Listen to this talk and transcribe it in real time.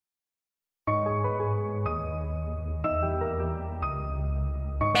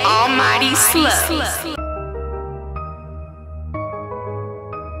Almighty Slow.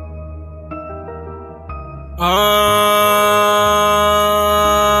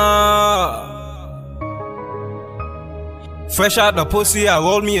 Fresh out the pussy, I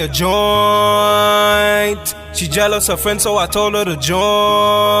rolled me a joint. She jealous her friend, so I told her to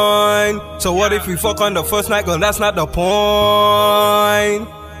join. So what if we fuck on the first night, girl, that's not the point.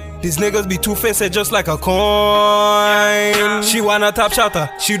 These niggas be two-faced just like a coin. She want a top shotter,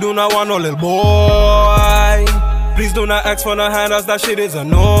 she do not want no little boy. Please do not ask for no handouts, that shit is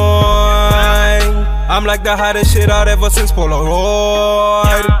annoying. I'm like the hottest shit out ever since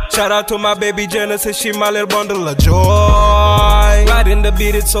Polaroid. Shout out to my baby Genesis, she my little bundle of joy. Riding the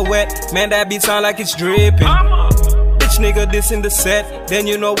beat, it's so wet, man that beat sound like it's dripping. Bitch nigga, this in the set, then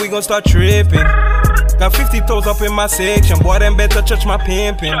you know we gon' start tripping. Got 50 toes up in my section, boy them better touch my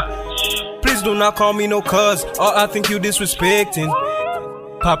pimpin'. Please do not call me no cuz, or I think you disrespecting.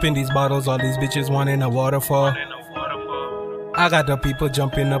 Popping these bottles, all these bitches wanting a waterfall. I got the people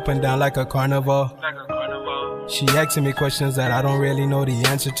jumping up and down like a carnival. She asking me questions that I don't really know the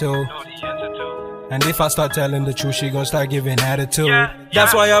answer to. And if I start telling the truth, she gon' start giving attitude.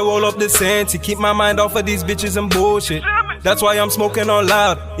 That's why I roll up the sand to keep my mind off of these bitches and bullshit. That's why I'm smoking on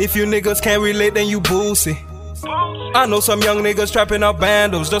loud. If you niggas can't relate, then you boosie. I know some young niggas trapping out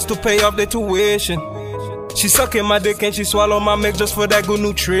bandos just to pay off their tuition. She sucking my dick and she swallow my milk just for that good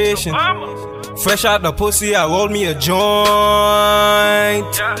nutrition. Fresh out the pussy, I rolled me a joint.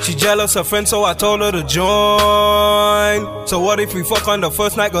 She jealous her friend, so I told her to join. So what if we fuck on the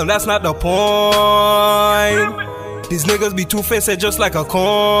first night, girl, that's not the point. These niggas be two-faced just like a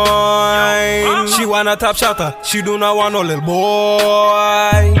coin. She want a top shotter, she do not want no little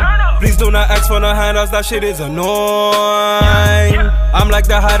boy. Please do not ask for no handouts, that shit is annoying. I'm like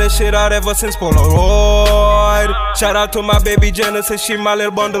the hottest shit out ever since Polaroid. Shout out to my baby Genesis, she my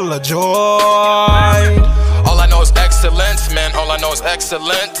little bundle of joy. All I know is excellence, man, all I know is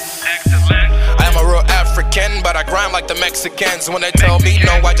excellence. I am a real African, but I grind like the Mexicans. When they tell me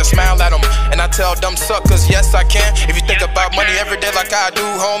no, I just smile at them. And I tell them suckers, yes I can. If you think about money every day like I do,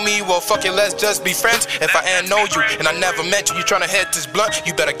 homie, well fuck it, let's just be friends. If I ain't know you, and I never met you, you tryna hit this blunt,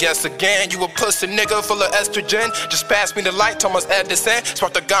 you better guess again. You a pussy nigga full of estrogen. Just pass me the light, Thomas Edison.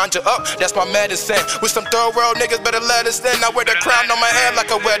 Spark the ganja up, that's my medicine. With some third world niggas, better let us in. I wear the crown on my head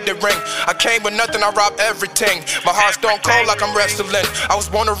like a wedding ring. I came with nothing, I rob everything. My heart's stone cold like I'm wrestling. I was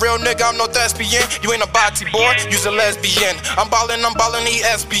born a real nigga, I'm no thespian. You ain't a body boy, you's a lesbian. I'm ballin'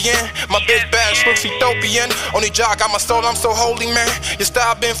 ESPN. My bitch bad, looks Ethiopian. Only job, got my soul, I'm so holy, man. Your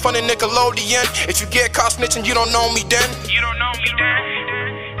style been funny, Nickelodeon. If you get caught snitching, you don't know me then.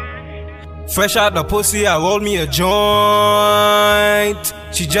 Fresh out the pussy, I rolled me a joint.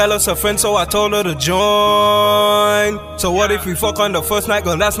 She jealous her friend, so I told her to join. So what if we fuck on the first night,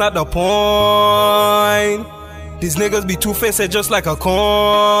 girl, that's not the point. These niggas be two-faced just like a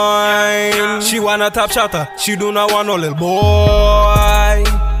coin. She want a top shotter, she do not want no little boy.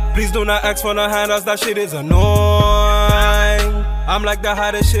 Please do not ask for no handouts, that shit is annoying. I'm like the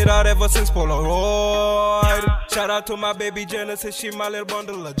hottest shit out ever since Polaroid. Shout out to my baby Genesis, she my little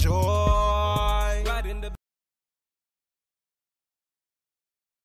bundle of joy.